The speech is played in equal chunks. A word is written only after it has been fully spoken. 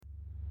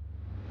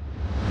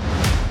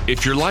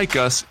If you're like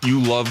us,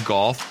 you love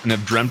golf and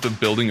have dreamt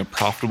of building a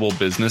profitable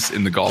business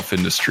in the golf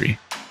industry.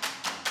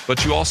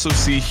 But you also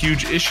see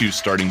huge issues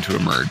starting to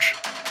emerge.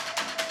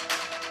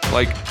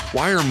 Like,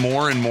 why are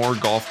more and more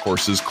golf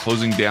courses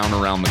closing down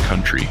around the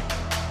country?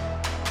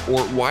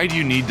 Or why do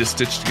you need to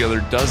stitch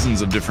together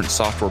dozens of different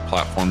software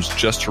platforms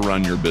just to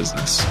run your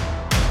business?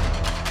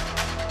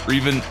 Or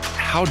even,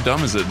 how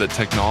dumb is it that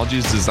technology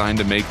is designed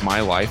to make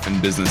my life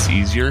and business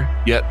easier,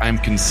 yet I'm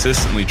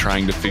consistently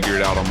trying to figure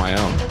it out on my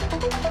own?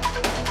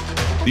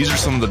 These are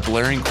some of the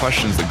glaring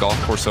questions that golf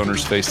course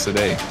owners face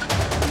today.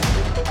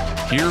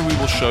 Here we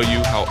will show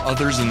you how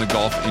others in the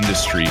golf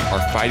industry are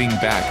fighting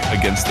back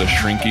against the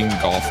shrinking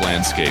golf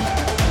landscape.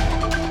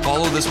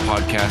 Follow this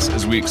podcast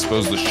as we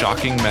expose the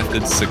shocking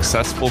methods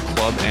successful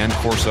club and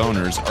course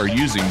owners are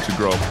using to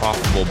grow a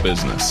profitable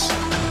business.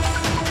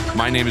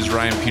 My name is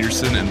Ryan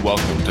Peterson, and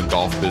welcome to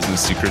Golf Business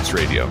Secrets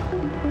Radio.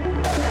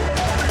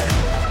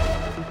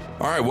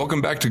 All right, welcome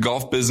back to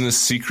Golf Business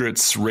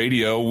Secrets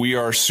Radio. We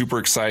are super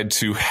excited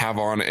to have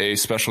on a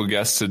special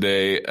guest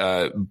today,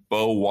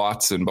 Bo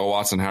Watson. Bo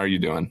Watson, how are you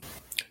doing?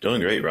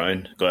 Doing great,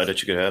 Ryan. Glad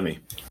that you could have me.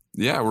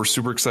 Yeah, we're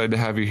super excited to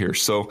have you here.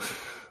 So,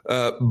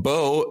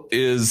 Bo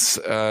is,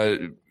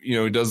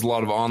 he does a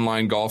lot of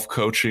online golf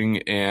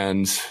coaching.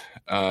 And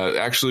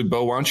actually,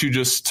 Bo, why don't you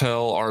just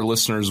tell our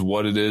listeners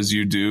what it is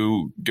you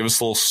do? Give us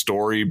a little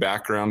story,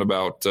 background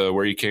about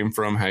where you came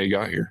from, how you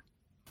got here.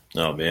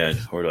 Oh, man,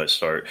 where do I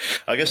start?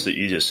 I guess the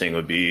easiest thing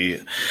would be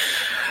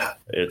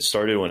it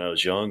started when I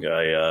was young.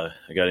 I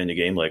got into the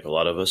game like a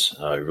lot of us.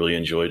 I really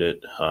enjoyed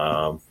it.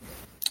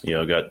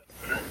 Got,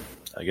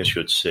 I guess you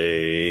would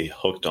say,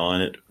 hooked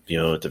on it,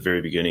 at the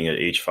very beginning at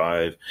age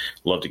 5.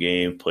 Loved the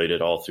game, played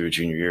it all through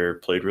junior year,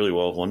 played really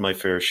well, won my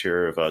fair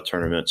share of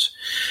tournaments.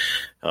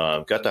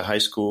 Got to high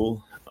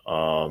school,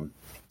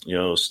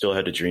 still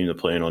had the dream of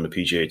playing on the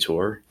PGA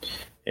Tour.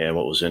 And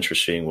what was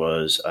interesting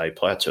was I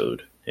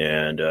plateaued.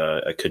 And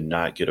I could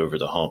not get over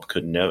the hump,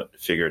 could never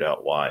figure it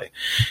out why.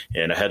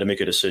 And I had to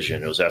make a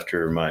decision. It was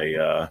after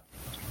my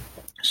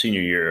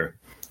senior year.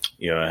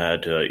 I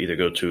had to either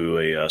go to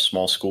a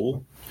small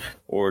school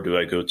or do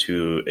I go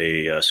to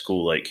a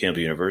school like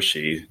Campbell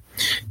University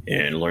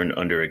and learn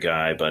under a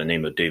guy by the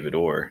name of David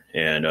Orr.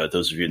 And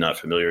those of you not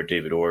familiar,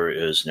 David Orr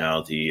is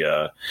now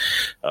the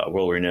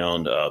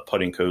world-renowned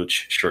putting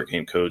coach, short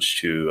game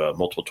coach to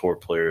multiple tour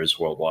players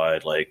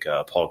worldwide like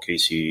Paul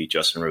Casey,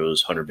 Justin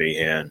Rose, Hunter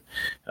Mahan,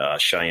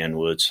 Cheyenne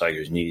Woods,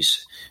 Tiger's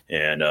niece,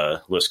 and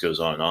list goes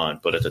on and on.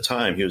 But at the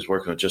time, he was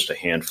working with just a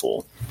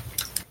handful.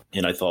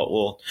 And I thought,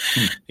 well,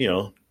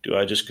 do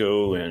I just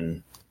go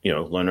and,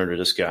 learn under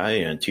this guy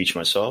and teach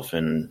myself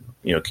and,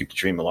 keep the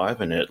dream alive?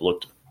 And it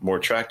looked more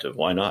attractive.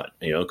 Why not?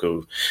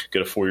 Go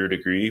get a 4-year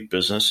degree,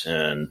 business,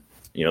 and,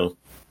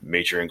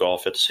 major in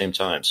golf at the same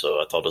time.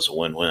 So I thought it was a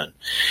win-win.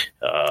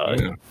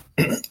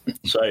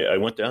 So I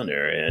went down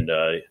there and,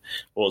 it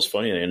was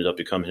funny. I ended up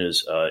becoming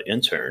his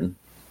intern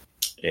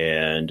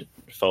and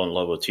fell in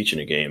love with teaching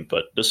the game.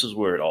 But this is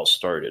where it all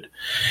started,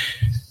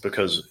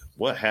 because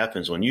what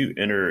happens when you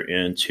enter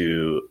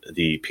into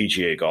the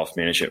PGA Golf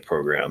Management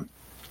Program,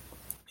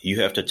 you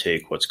have to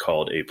take what's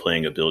called a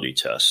playing ability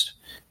test.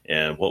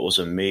 And what was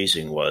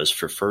amazing was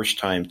for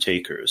first-time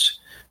takers,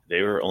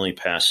 they were only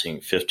passing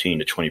 15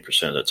 to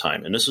 20% of the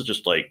time. And this is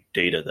just like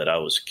data that I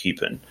was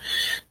keeping.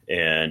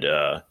 And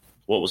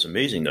what was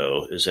amazing,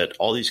 though, is that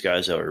all these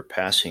guys that were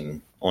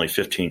passing only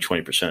 15,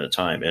 20% of the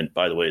time. And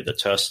by the way, the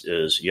test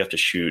is you have to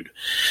shoot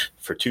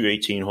for 2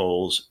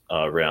 18-holes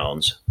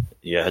rounds.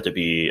 You have to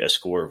be a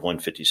score of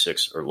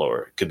 156 or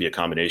lower. It could be a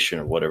combination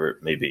of whatever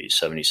it may be,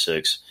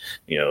 76,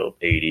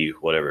 80,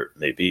 whatever it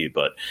may be.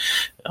 But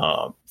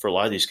for a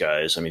lot of these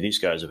guys, these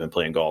guys have been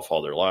playing golf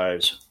all their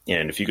lives.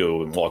 And if you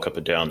go and walk up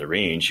and down the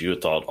range, you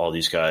would thought all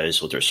these guys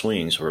with their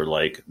swings were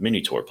like mini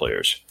tour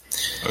players.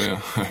 Oh,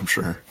 yeah, I'm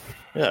sure.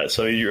 Yeah,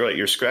 so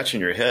you're scratching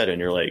your head and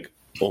you're like,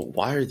 well,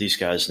 why are these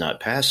guys not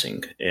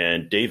passing?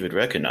 And David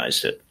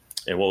recognized it.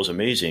 And what was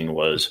amazing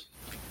was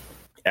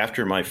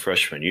after my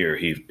freshman year,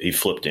 he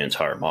flipped the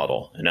entire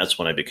model. And that's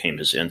when I became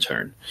his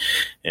intern.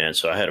 And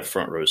so I had a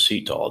front row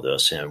seat to all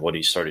this. And what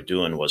he started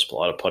doing was a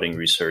lot of putting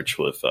research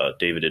with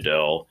David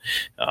Adell.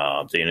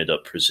 They ended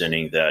up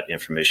presenting that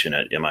information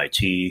at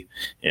MIT.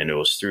 And it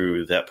was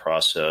through that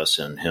process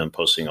and him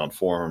posting on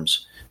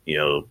forums,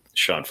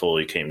 Sean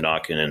Foley came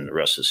knocking, and the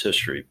rest is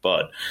history.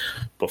 But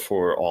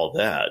before all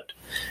that,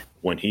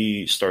 when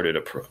he started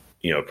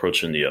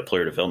approaching the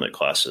player development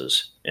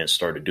classes and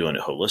started doing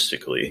it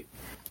holistically,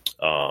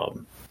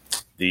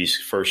 these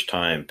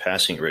first-time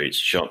passing rates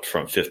jumped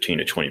from 15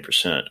 to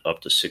 20%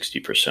 up to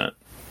 60%.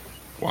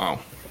 Wow.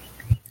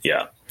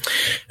 Yeah.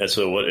 And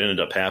so what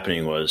ended up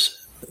happening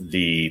was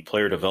the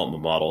player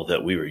development model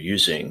that we were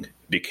using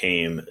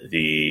became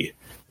the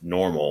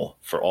normal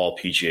for all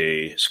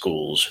PGA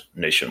schools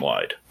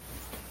nationwide.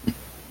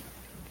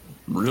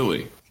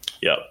 Really?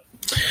 Yeah.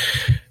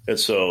 And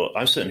so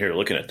I'm sitting here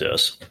looking at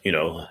this,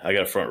 I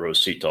got a front row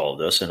seat to all of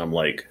this, and I'm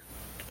like,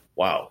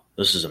 wow,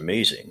 this is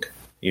amazing.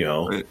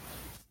 Right.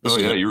 Oh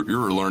yeah, you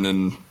were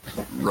learning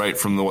right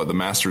from the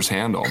master's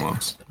hand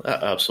almost.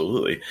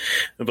 Absolutely.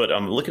 But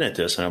I'm looking at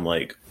this and I'm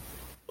like,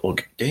 well,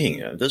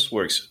 dang, this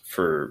works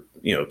for,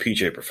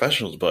 PGA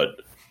professionals,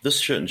 but this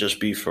shouldn't just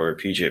be for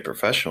PGA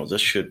professionals.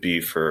 This should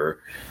be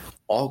for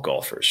all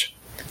golfers.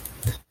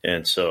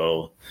 And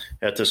so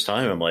at this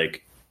time, I'm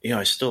like,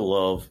 I still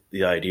love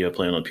the idea of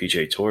playing on the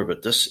PGA Tour,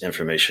 but this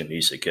information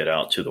needs to get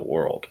out to the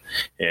world.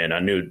 And I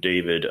knew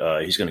David,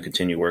 he's going to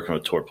continue working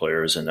with tour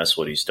players, and that's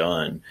what he's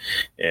done.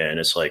 And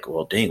it's like,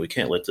 well, dang, we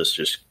can't let this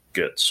just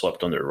get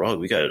swept under the rug.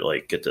 We got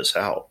to get this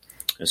out.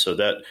 And so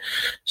that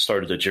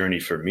started the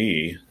journey for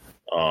me,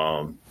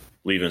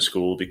 leaving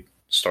school,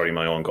 starting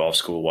my own golf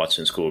school,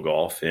 Watson School of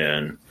Golf,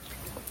 and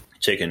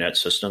taking that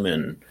system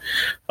and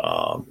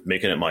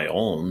making it my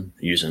own,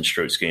 using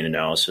strokes gain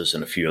analysis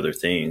and a few other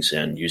things,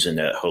 and using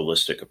that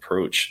holistic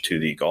approach to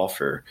the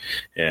golfer.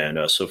 And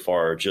so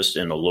far, just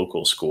in a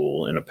local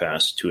school in the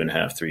past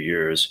 2.5, 3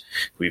 years,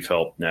 we've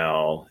helped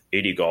now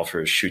 80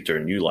 golfers shoot their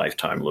new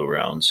lifetime low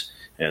rounds,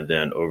 and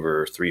then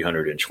over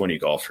 320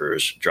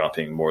 golfers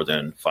dropping more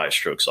than 5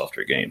 strokes off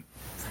their game.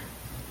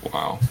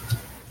 Wow.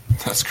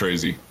 That's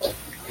crazy.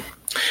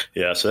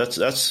 Yeah, so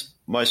that's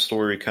my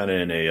story kind of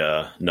in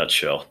a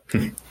nutshell.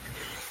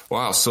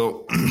 Wow.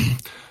 So,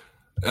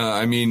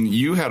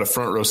 you had a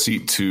front row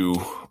seat to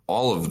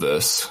all of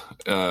this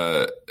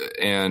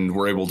and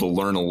were able to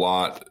learn a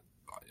lot,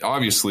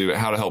 obviously,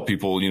 how to help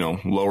people,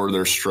 lower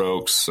their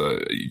strokes.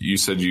 You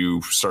said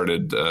you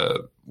started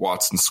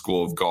Watson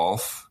School of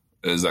Golf.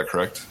 Is that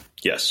correct?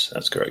 Yes,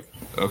 that's correct.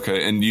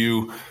 Okay. And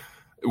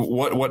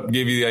what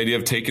gave you the idea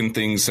of taking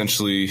things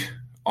essentially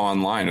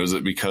online? Was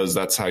it because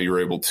that's how you were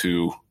able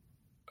to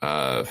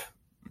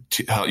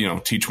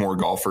teach more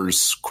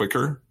golfers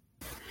quicker?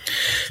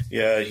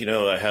 Yeah,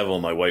 I have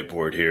on my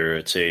whiteboard here,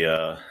 it's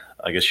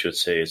I guess you would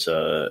say it's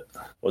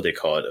what they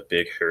call it, a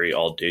big, hairy,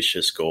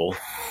 audacious goal.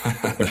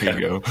 There you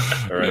go.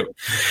 All right. Yep.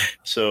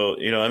 So,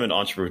 I'm an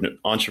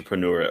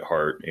entrepreneur at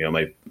heart.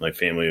 My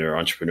family are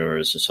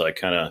entrepreneurs. And so I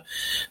kind of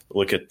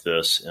look at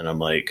this and I'm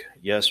like,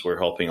 yes, we're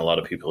helping a lot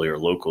of people here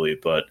locally,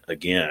 but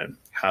again,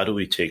 how do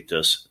we take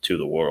this to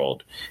the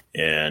world?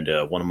 And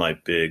one of my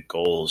big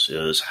goals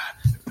is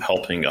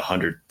helping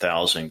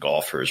 100,000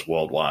 golfers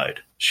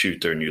worldwide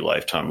shoot their new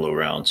lifetime low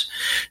rounds.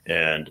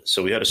 And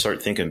so we had to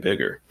start thinking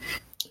bigger.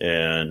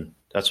 And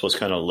that's what's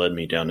kind of led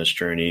me down this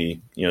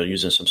journey,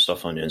 using some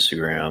stuff on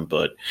Instagram,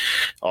 but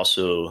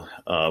also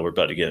we're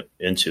about to get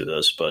into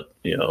this, but,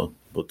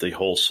 with the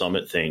whole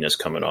summit thing that's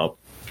coming up,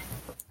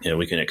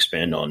 we can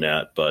expand on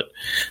that. But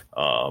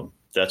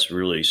that's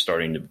really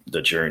starting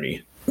the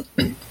journey.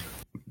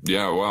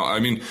 Yeah, well,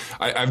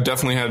 I've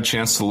definitely had a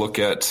chance to look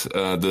at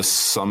this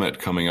summit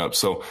coming up.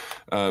 So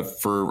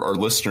for our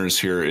listeners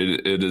here,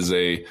 it is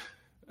a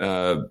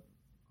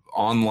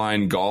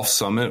online golf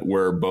summit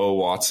where Bo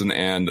Watson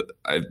and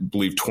I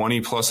believe 20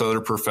 plus other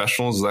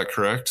professionals, is that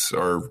correct,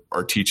 are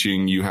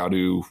teaching you how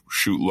to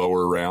shoot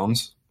lower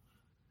rounds?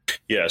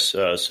 Yes.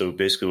 So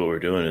basically what we're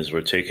doing is we're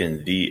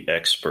taking the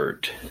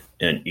expert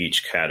in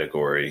each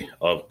category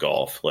of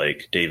golf,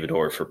 like David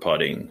Orr for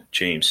putting,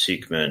 James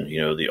Siekman,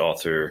 the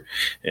author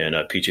and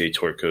PGA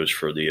Tour coach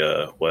for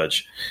the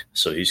wedge.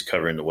 So he's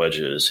covering the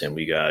wedges, and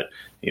we got,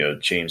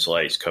 James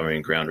Lights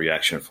covering ground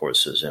reaction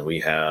forces. And we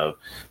have,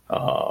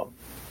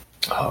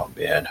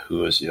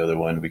 who is the other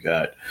one? We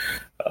got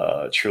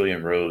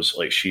Trillian Rose,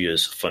 she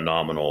is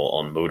phenomenal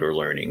on motor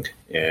learning.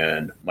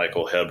 And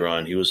Michael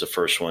Hebron, he was the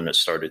first one that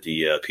started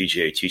the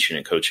PGA Teaching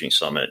and Coaching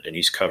Summit, and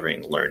he's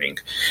covering learning.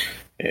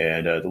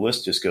 And the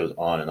list just goes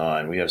on and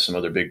on. We have some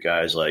other big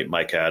guys like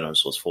Mike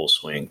Adams with Full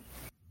Swing.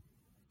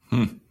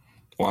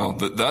 Wow,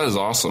 that is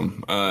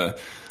awesome. I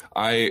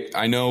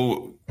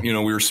know, we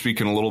were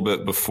speaking a little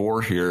bit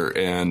before here,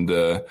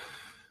 and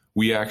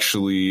we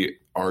actually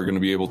are going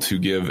to be able to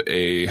give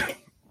a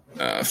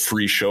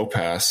free show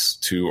pass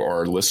to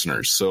our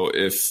listeners. So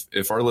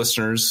if our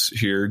listeners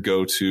here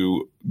go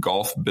to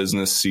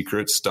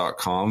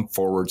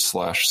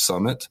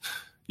golfbusinesssecrets.com/summit,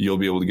 you'll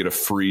be able to get a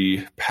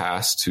free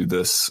pass to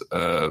this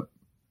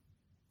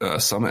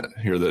summit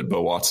here that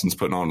Bo Watson's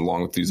putting on,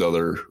 along with these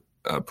other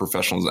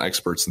professionals and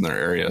experts in their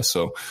area.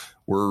 So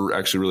we're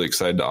actually really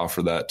excited to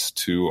offer that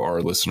to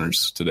our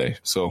listeners today.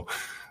 So,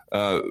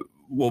 Bo,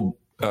 do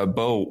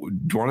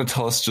you want to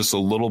tell us just a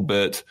little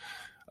bit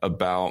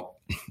about,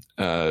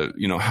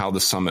 how the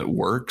summit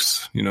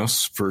works,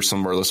 for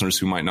some of our listeners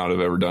who might not have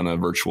ever done a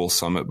virtual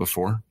summit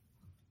before?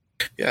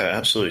 Yeah,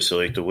 absolutely.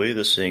 So the way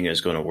this thing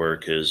is going to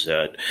work is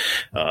that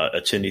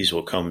attendees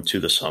will come to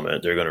the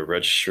summit. They're going to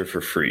register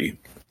for free,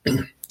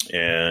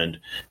 and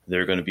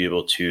they're going to be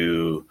able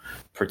to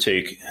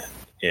partake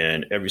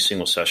in every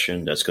single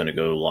session that's going to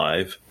go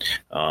live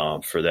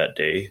for that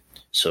day.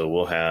 So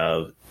we'll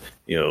have,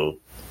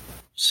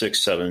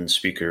 6-7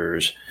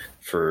 speakers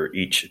for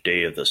each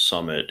day of the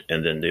summit,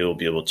 and then they will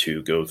be able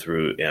to go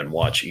through and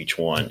watch each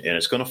one. And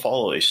it's going to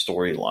follow a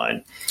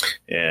storyline.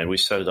 And we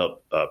set it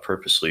up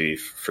purposely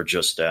for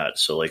just that.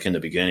 So in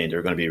the beginning,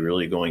 they're going to be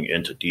really going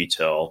into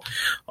detail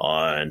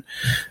on,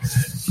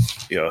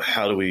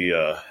 how do we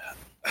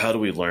how do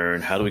we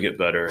learn? How do we get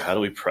better? How do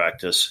we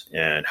practice?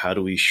 And how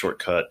do we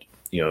shortcut?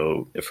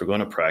 If we're going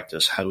to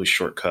practice, how do we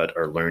shortcut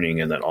our learning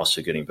and then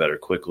also getting better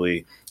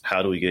quickly?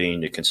 How do we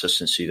gain the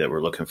consistency that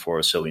we're looking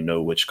for so we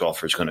know which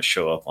golfer is going to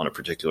show up on a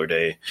particular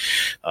day?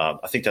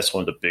 I think that's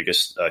one of the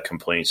biggest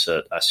complaints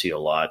that I see a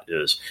lot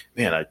is,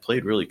 man, I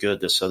played really good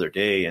this other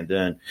day. And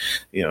then,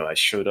 I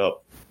showed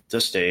up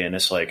this day and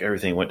it's like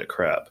everything went to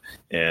crap.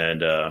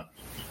 And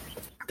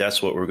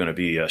that's what we're going to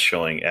be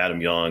showing. Adam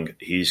Young,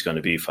 he's going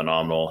to be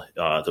phenomenal.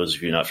 Those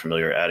of you not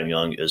familiar, Adam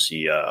Young is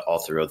the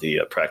author of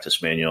the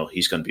practice manual.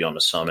 He's going to be on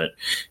the summit,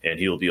 and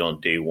he'll be on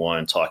day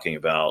one talking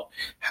about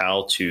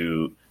how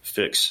to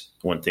fix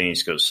when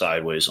things go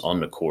sideways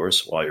on the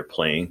course while you're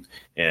playing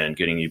and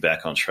getting you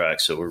back on track.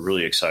 So we're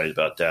really excited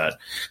about that.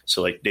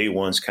 So like day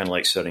one's kind of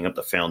like setting up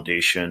the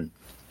foundation.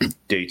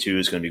 Day two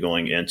is going to be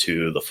going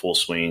into the full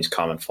swings,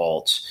 common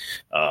faults,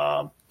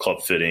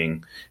 club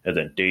fitting. And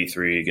then day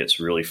three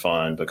gets really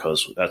fun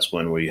because that's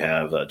when we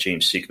have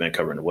James Siekman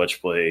covering the wedge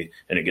play,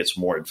 and it gets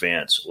more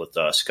advanced with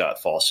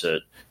Scott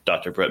Fawcett,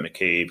 Dr. Brett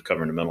McCabe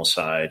covering the mental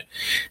side.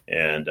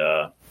 And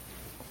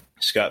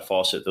Scott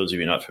Fawcett, those of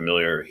you not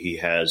familiar, he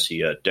has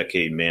the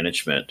Decade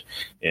Management,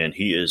 and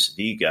he is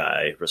the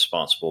guy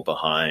responsible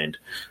behind,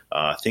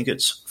 I think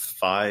it's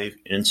 5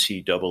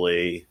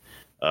 NCAA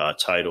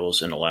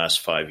titles in the last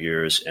 5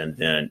 years, and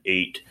then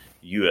 8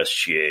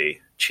 USGA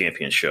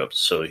championships.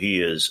 So he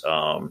is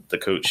the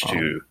coach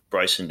to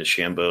Bryson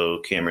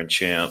DeChambeau, Cameron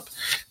Champ.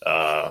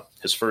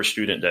 His first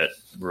student that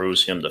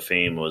rose him to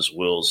fame was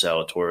Will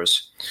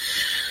Zalatoris.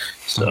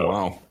 So,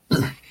 wow.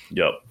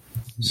 Yep.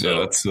 So yeah,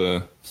 that's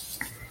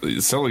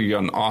it sounds like you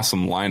got an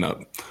awesome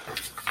lineup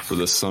for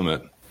this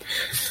summit.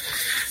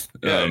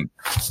 Yeah.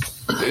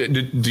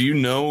 Do you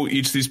know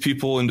each of these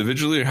people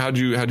individually, or how'd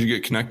you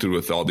get connected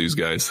with all these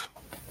guys?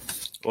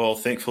 Well,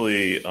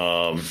 thankfully,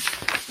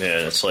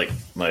 it's like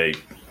my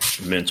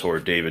mentor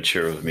David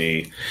shared with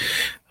me.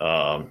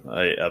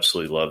 I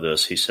absolutely love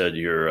this. He said,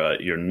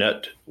 "Your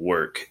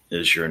network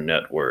is your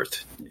net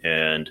worth,"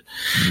 and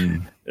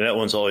that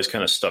one's always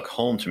kind of stuck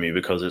home to me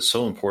because it's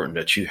so important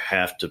that you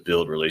have to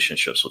build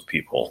relationships with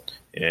people.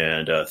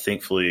 And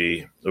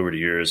thankfully, over the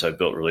years, I've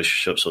built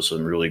relationships with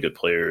some really good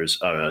players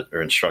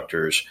or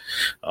instructors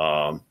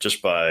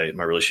just by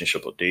my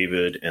relationship with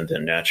David, and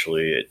then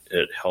naturally,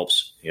 it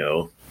helps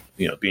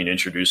being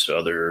introduced to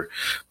other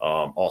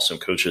awesome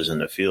coaches in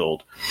the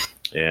field.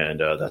 And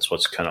that's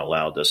what's kind of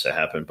allowed this to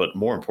happen. But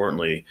more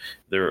importantly,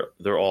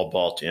 they're all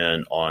bought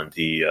in on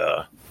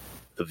the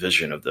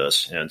vision of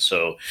this. And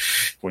so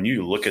when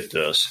you look at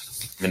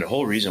this, and the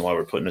whole reason why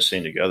we're putting this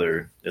thing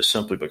together is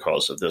simply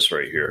because of this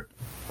right here.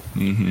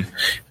 Mm-hmm.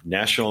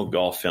 National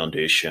Golf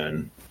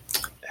Foundation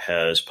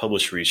has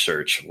published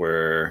research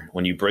where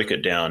when you break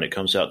it down, it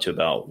comes out to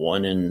about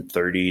 1 in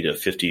 30 to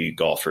 50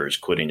 golfers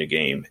quitting the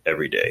game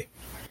every day.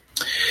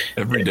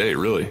 Every day,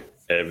 really?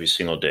 Every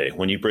single day.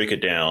 When you break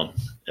it down,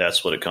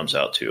 that's what it comes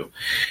out to.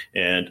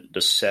 And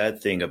the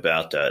sad thing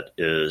about that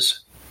is,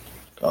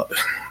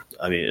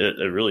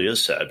 it really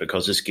is sad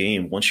because this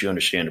game, once you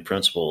understand the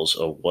principles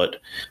of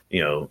what,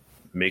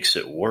 makes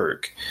it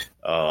work,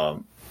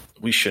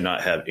 we should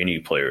not have any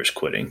players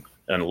quitting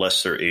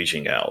unless they're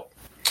aging out.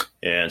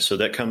 And so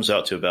that comes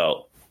out to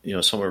about,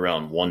 somewhere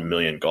around 1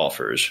 million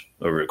golfers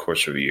over the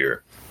course of a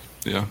year.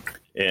 Yeah.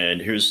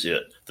 And here's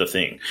the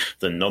thing.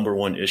 The number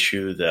one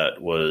issue that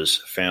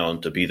was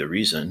found to be the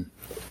reason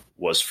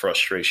was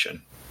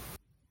frustration.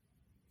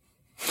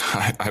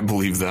 I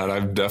believe that.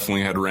 I've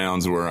definitely had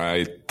rounds where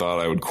I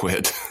thought I would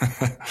quit.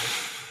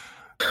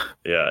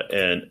 Yeah.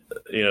 And,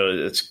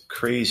 it's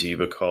crazy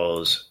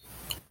because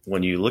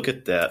when you look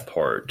at that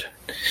part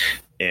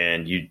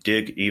and you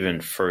dig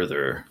even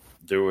further,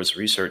 there was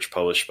research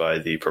published by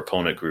the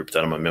Proponent Group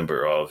that I'm a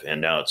member of, and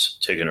now it's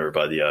taken over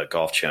by the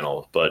Golf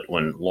Channel. But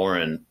when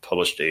Lauren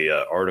published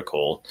a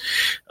article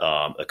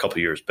a couple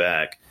years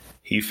back,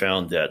 he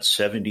found that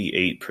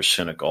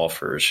 78% of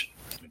golfers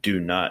do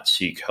not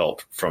seek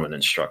help from an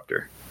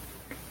instructor.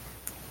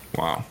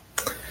 Wow.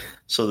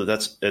 So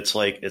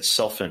it's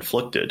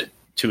self-inflicted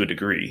to a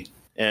degree.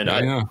 And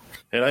I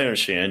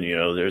understand,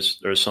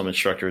 there's some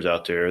instructors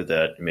out there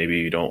that maybe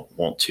you don't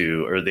want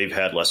to, or they've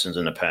had lessons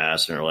in the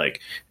past and are like,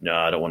 no,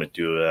 I don't want to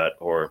do that.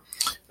 Or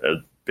a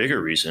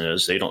bigger reason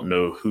is they don't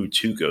know who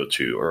to go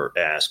to or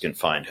ask and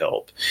find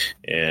help.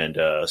 And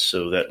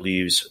so that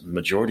leaves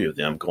majority of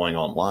them going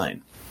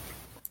online.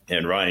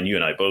 And Ryan, you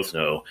and I both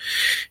know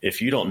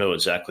if you don't know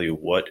exactly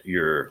what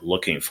you're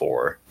looking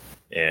for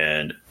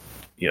and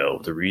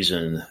the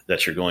reason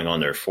that you're going on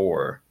there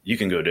for, you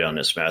can go down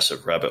this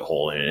massive rabbit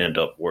hole and end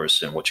up worse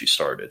than what you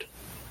started.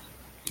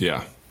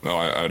 Yeah. No,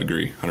 I'd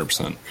agree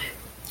 100%.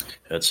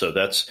 And so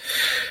that's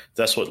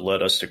what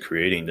led us to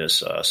creating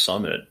this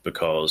summit,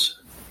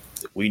 because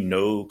we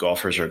know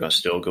golfers are going to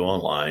still go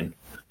online,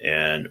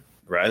 and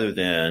rather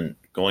than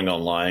going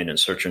online and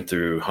searching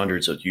through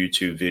hundreds of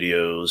YouTube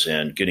videos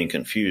and getting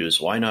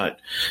confused, why not,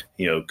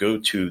 go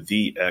to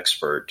the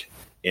expert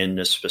in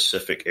this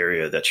specific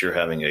area that you're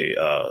having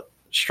a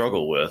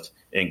struggle with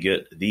and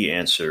get the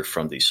answer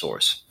from the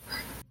source.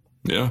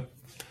 Yeah.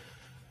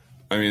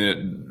 I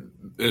mean,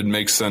 it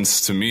makes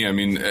sense to me. I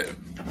mean,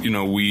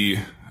 we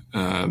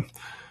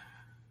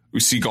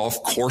see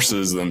golf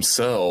courses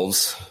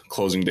themselves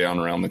closing down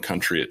around the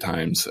country at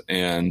times.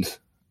 And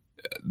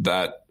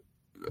that,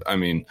 I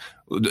mean,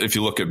 if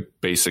you look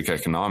at basic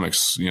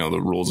economics,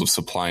 the rules of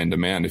supply and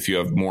demand, if you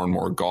have more and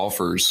more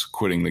golfers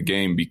quitting the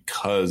game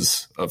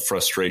because of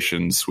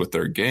frustrations with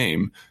their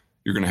game,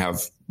 you're going to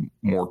have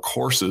more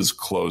courses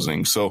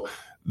closing. So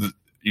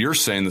you're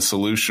saying the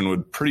solution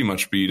would pretty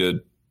much be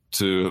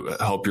to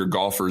help your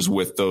golfers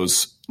with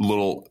those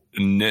little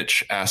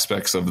niche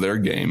aspects of their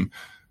game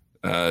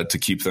to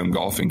keep them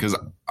golfing. Because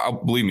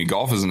believe me,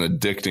 golf is an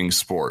addicting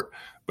sport.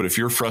 But if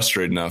you're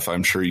frustrated enough,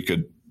 I'm sure you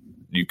could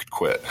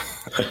quit.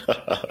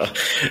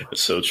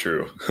 So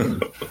true.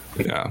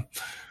 Yeah.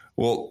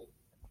 Well,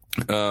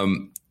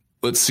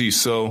 let's see.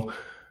 So,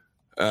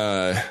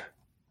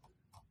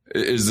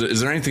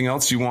 is there anything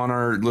else you want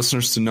our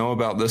listeners to know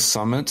about this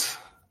summit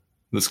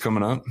that's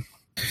coming up?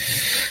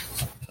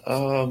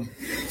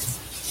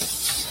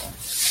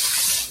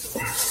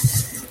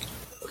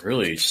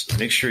 Really, just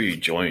make sure you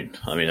join.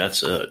 I mean,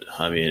 that's it.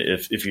 I mean,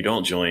 if you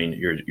don't join,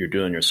 you're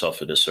doing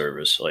yourself a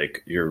disservice.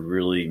 Like, you're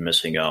really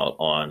missing out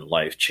on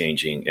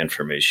life-changing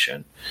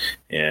information.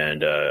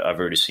 And I've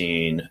already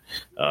seen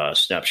a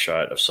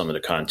snapshot of some of the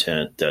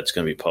content that's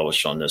going to be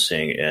published on this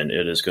thing, and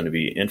it is going to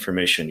be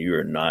information you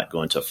are not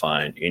going to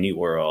find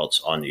anywhere else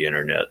on the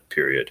internet,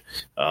 period.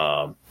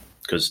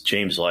 Because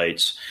James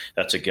Lights,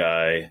 that's a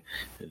guy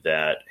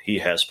that he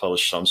has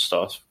published some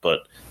stuff,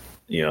 but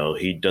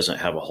he doesn't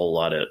have a whole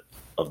lot of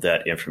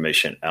that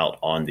information out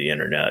on the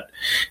internet.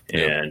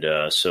 Yep.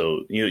 And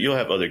so you'll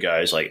have other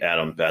guys like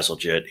Adam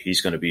Bazalgette.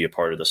 He's going to be a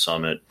part of the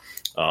summit.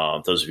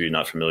 Those of you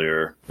not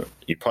familiar,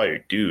 you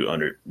probably do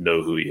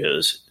know who he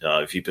is.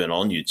 If you've been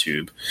on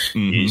YouTube,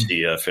 he's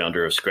the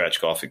founder of Scratch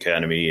Golf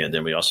Academy. And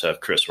then we also have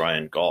Chris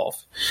Ryan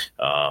Golf.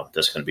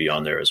 That's going to be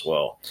on there as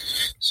well.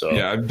 So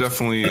yeah, I've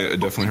definitely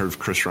heard of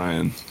Chris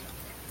Ryan.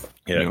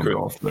 Yeah.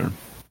 Golf there.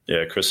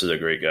 Yeah. Chris is a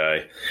great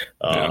guy.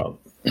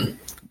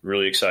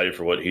 Really excited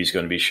for what he's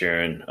going to be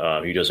sharing.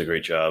 He does a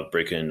great job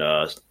breaking,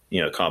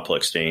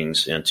 complex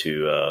things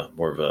into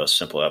more of a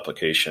simple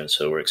application.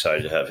 So we're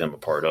excited to have him a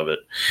part of it.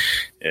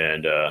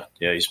 And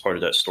he's part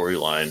of that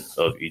storyline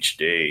of each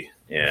day.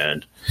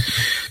 And,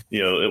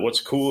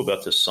 what's cool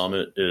about this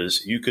summit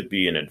is you could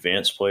be an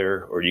advanced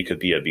player or you could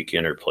be a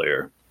beginner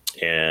player.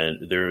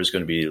 And there is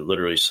going to be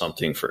literally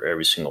something for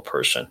every single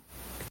person.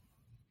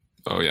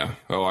 Oh, yeah.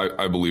 Oh,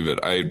 I believe it.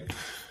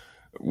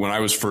 When I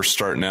was first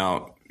starting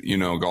out,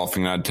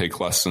 golfing, I'd take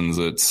lessons.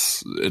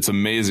 It's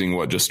amazing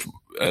what just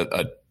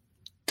a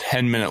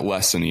 10-minute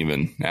lesson,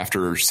 even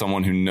after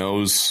someone who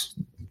knows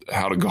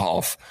how to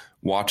golf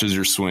watches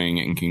your swing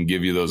and can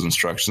give you those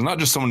instructions. Not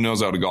just someone who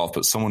knows how to golf,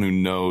 but someone who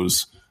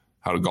knows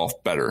how to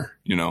golf better.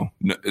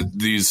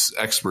 These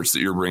experts that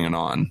you're bringing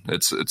on,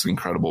 it's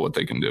incredible what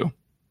they can do.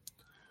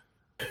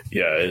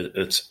 Yeah,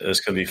 it's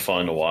going to be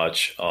fun to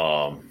watch.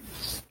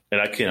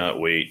 And I cannot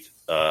wait.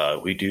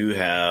 We do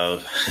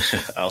have,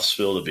 I'll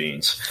spill the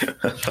beans.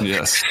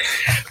 Yes.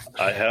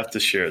 I have to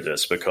share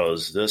this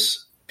because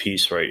this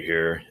piece right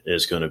here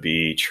is going to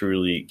be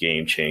truly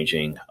game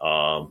changing.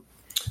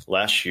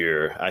 Last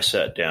year, I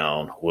sat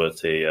down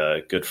with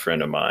a good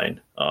friend of mine.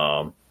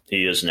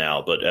 He is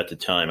now, but at the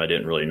time, I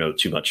didn't really know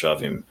too much of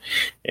him.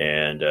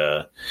 And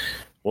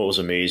what was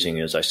amazing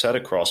is I sat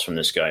across from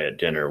this guy at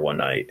dinner one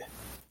night.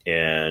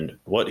 And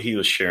what he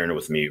was sharing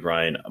with me,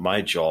 Ryan,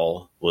 my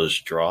jaw was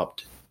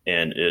dropped.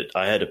 And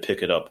I had to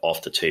pick it up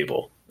off the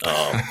table.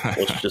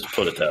 Let's just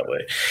put it that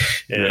way.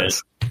 And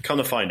yes. Come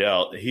to find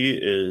out, he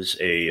is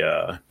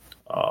I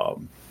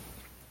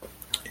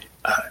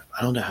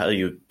don't know how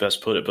you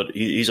best put it, but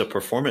he's a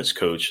performance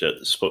coach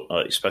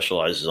that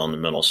specializes on the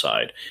mental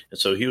side. And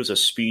so he was a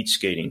speed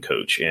skating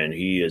coach, and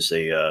he is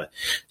a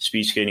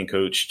speed skating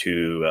coach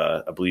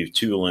to, I believe,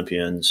 2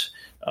 Olympians.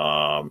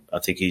 I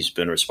think he's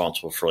been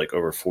responsible for like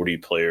over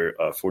 40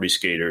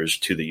 skaters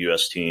to the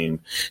U.S. team,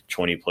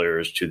 20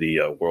 players to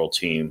the world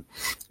team.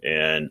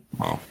 And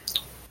wow.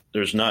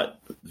 There's not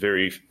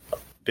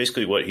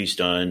basically what he's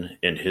done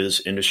in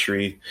his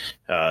industry.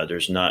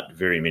 There's not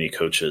very many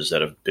coaches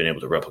that have been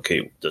able to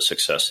replicate the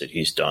success that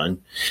he's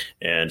done.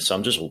 And so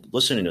I'm just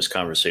listening to this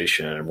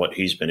conversation and what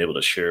he's been able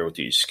to share with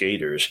these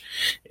skaters.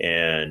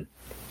 And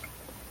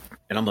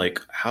I'm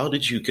like, how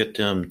did you get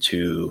them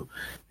to,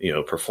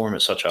 perform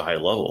at such a high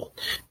level?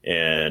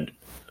 And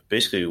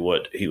basically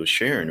what he was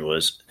sharing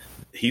was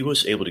he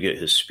was able to get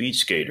his speed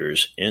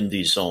skaters in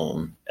the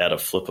zone at a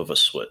flip of a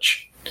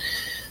switch.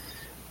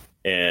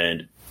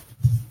 And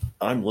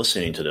I'm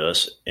listening to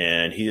this,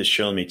 and he is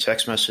showing me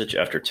text message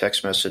after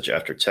text message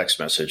after text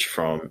message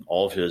from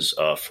all of his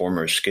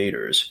former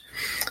skaters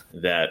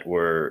that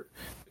were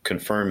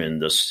confirming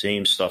the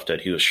same stuff that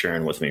he was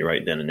sharing with me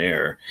right then and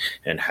there,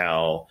 and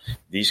how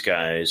these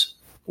guys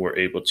were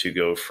able to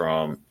go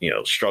from,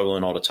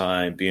 struggling all the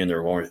time, being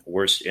their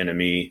worst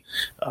enemy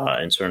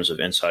in terms of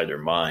inside their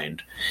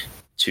mind,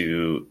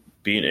 to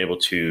being able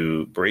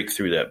to break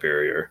through that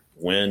barrier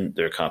win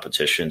their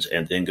competitions,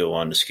 and then go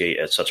on to skate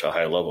at such a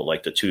high level,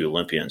 like the 2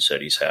 Olympians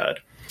that he's had.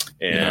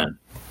 And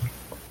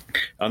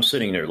I'm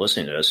sitting there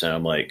listening to this, and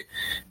I'm like,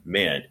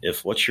 man,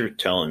 if what you're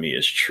telling me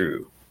is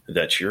true,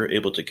 that you're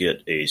able to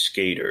get a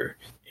skater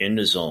in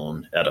the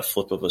zone at a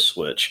flip of a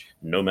switch,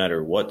 no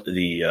matter what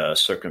the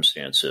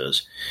circumstance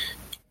is,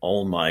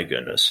 oh my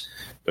goodness.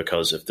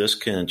 Because if this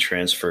can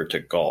transfer to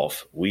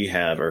golf, we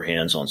have our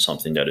hands on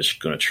something that is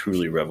going to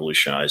truly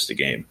revolutionize the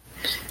game.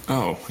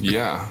 Oh,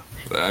 yeah.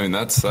 I mean,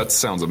 that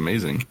sounds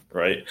amazing.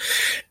 Right.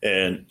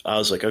 And I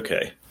was like,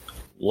 okay,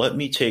 let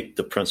me take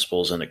the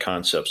principles and the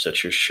concepts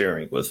that you're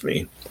sharing with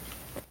me.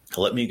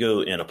 Let me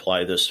go and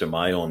apply this to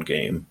my own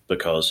game,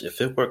 because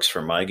if it works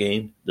for my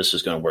game, this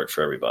is going to work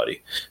for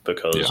everybody.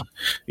 Because,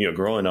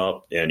 growing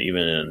up and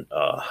even in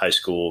high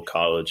school,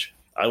 college,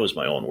 I was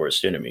my own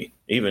worst enemy,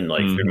 even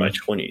like through my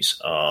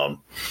 20s.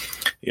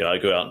 I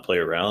go out and play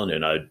around,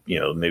 and I'd,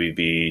 maybe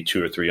be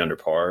 2 or 3 under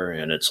par,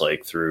 and it's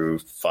like through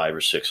 5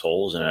 or 6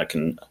 holes.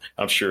 And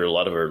I'm sure a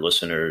lot of our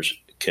listeners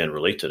can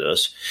relate to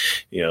this.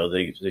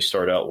 They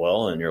start out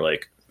well, and you're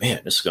like,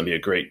 man, this is going to be a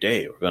great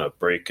day. We're going to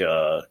break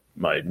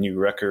my new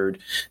record,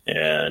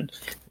 and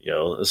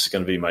this is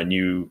going to be my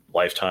new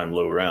lifetime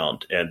low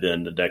round. And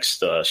then the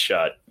next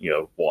shot,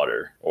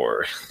 water,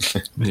 or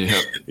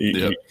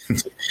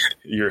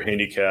you're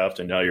handicapped,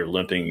 and now you're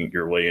limping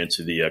your way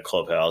into the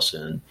clubhouse.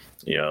 And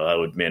I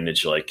would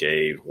manage like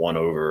a 1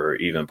 over or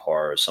even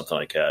par or something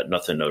like that.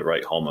 Nothing to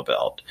write home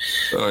about.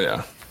 Oh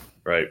yeah,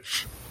 right.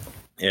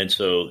 And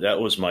so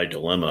that was my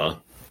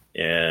dilemma,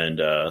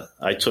 and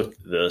I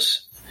took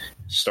this,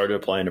 started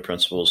applying the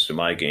principles to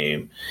my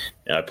game,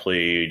 and I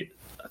played,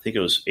 I think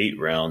it was 8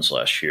 rounds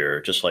last year,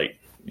 just like,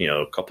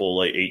 a couple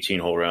like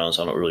 18-hole rounds.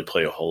 I don't really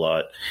play a whole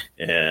lot,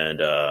 and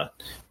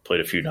played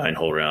a few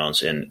 9-hole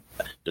rounds. And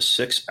the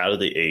 6 out of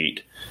the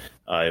 8,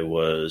 I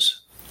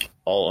was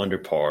all under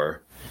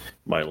par.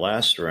 My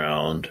last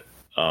round,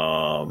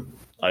 I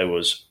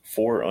was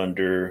 4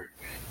 under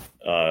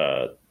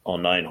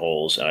on 9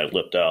 holes, and I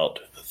lipped out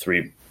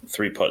three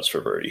putts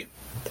for birdie.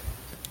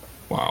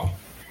 Wow.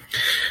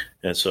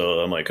 And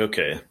so I'm like,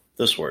 okay,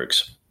 this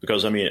works.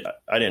 Because, I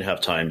didn't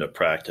have time to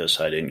practice.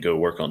 I didn't go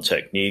work on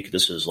technique.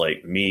 This is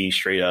like me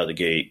straight out of the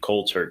gate,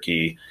 cold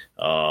turkey,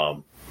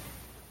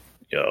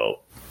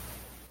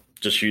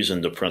 just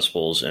using the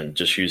principles and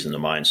just using the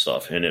mind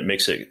stuff. And it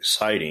makes it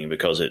exciting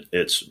because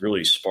it's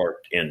really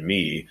sparked in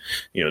me,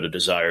 the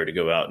desire to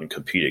go out and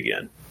compete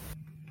again.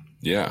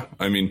 Yeah.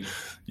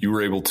 You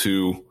were able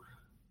to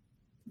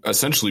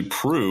essentially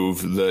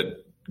prove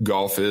that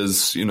golf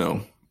is,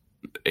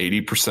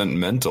 80%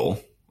 mental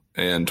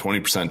and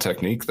 20%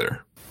 technique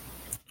there.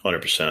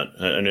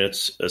 100%. And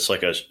it's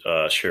like I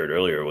shared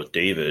earlier with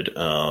David,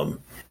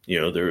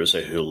 there is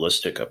a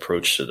holistic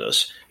approach to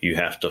this. You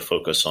have to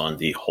focus on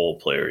the whole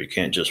player. You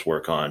can't just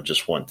work on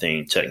just one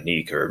thing,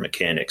 technique or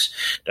mechanics.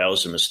 That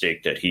was a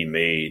mistake that he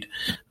made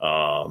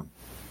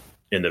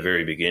in the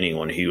very beginning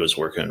when he was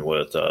working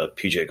with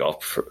PJ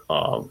Golf,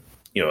 our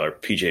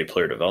PJ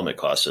player development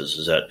classes,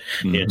 is that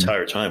the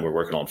entire time we're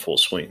working on full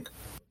swing.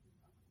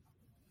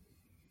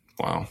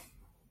 Wow.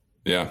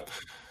 Yeah.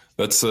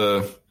 That's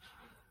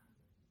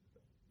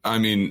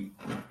I'm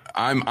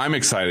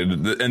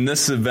excited. And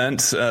this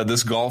event,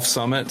 this golf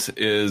summit,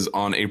 is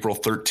on April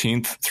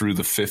 13th through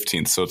the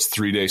 15th. So it's a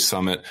 3-day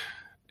summit.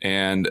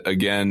 And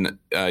again,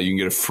 you can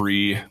get a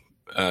free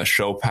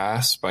show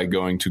pass by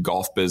going to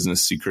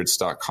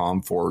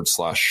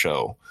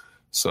golfbusinesssecrets.com/show.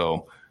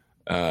 So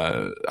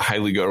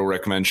highly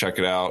recommend check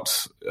it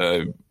out.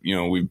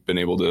 We've been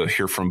able to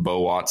hear from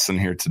Bo Watson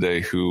here today,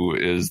 who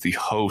is the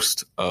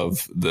host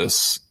of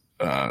this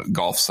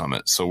golf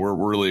summit. So we're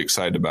really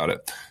excited about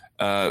it.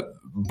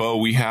 Bo,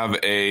 we have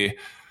a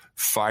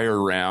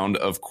fire round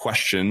of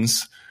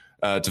questions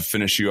to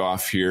finish you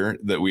off here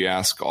that we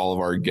ask all of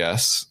our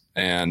guests.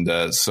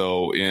 And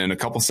so in a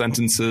couple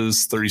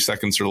sentences, 30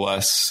 seconds or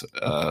less,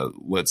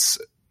 let's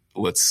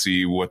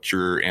see what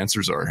your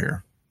answers are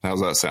here.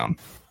 How's that sound?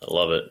 I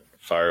love it.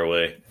 Fire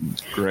away.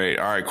 Great.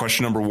 All right.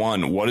 Question number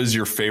 1. What is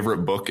your favorite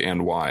book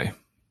and why?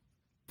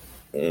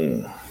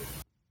 I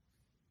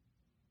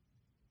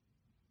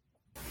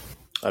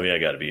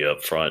got to be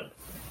up front.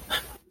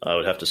 I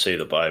would have to say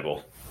the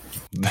Bible.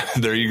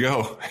 There you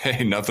go.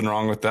 Hey, nothing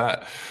wrong with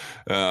that.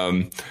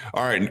 All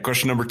right.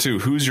 Question number 2.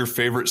 Who's your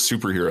favorite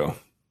superhero?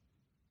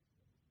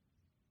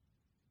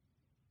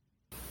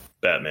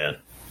 Batman.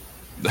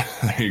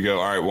 There you go.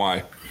 All right.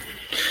 Why?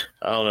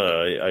 I don't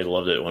know. I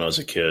loved it when I was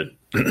a kid.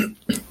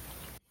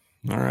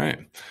 All right.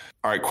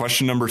 All right.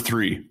 Question number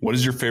 3. What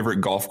is your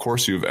favorite golf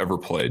course you've ever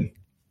played?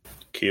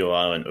 Kiawah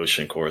Island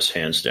Ocean Course,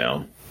 hands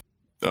down.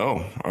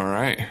 Oh, all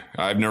right.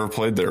 I've never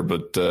played there,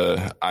 but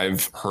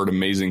I've heard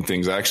amazing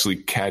things. I actually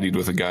caddied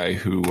with a guy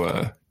who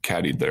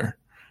caddied there.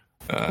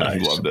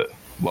 Nice. He loved it.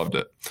 Loved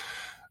it.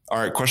 All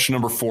right. Question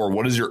number 4.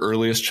 What is your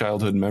earliest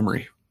childhood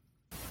memory?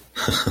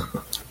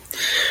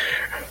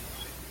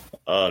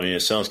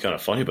 It sounds kind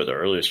of funny, but the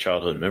earliest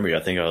childhood memory, I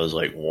think I was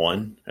like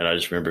 1, and I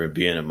just remember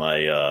being in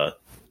my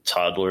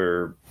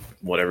toddler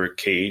whatever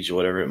cage,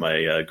 whatever at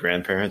my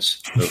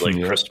grandparents,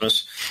 like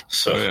Christmas.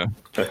 So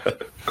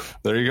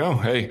There you go.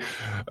 Hey,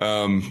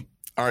 all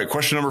right.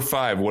 Question number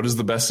 5. What is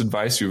the best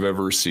advice you've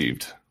ever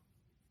received?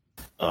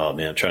 Oh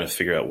man, I'm trying to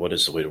figure out what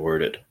is the way to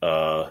word it.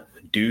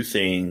 Do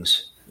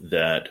things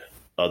that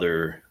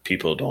other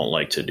people don't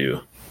like to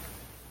do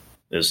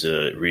is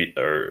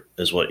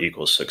what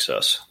equals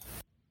success.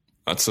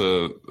 That's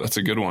a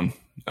good one.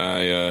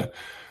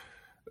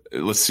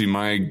 Let's see.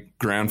 My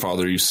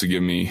grandfather used to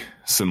give me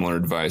similar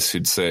advice.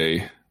 He'd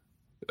say,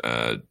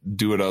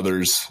 do what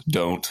others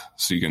don't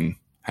so you can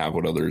have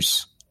what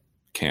others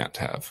can't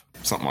have.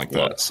 Something like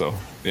that. So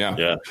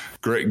yeah.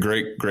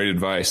 Great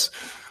advice.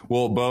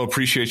 Well, Bo,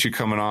 appreciate you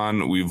coming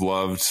on. We've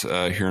loved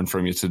hearing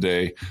from you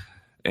today,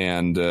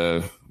 and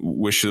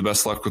wish you the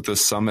best luck with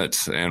this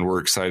summit. And we're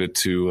excited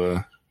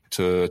to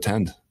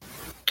attend.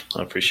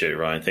 I appreciate it,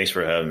 Ryan. Thanks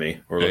for having me.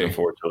 We're looking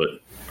forward to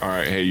it. All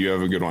right. Hey, you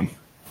have a good one.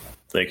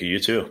 Thank you. You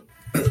too.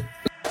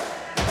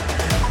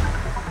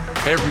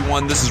 Hey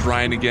everyone, this is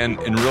Ryan again.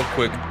 And real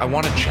quick, I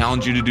want to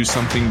challenge you to do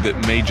something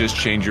that may just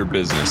change your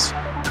business.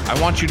 I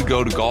want you to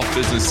go to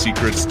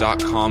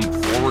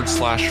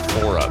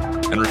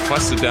golfbusinesssecrets.com/4up and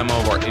request a demo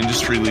of our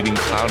industry-leading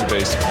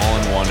cloud-based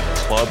all-in-one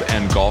club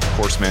and golf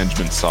course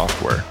management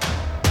software.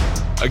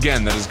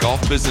 Again, that is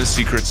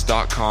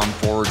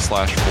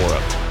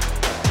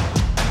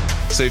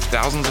golfbusinesssecrets.com/4up. Save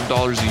thousands of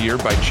dollars a year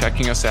by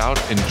checking us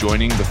out and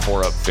joining the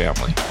 4Up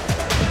family.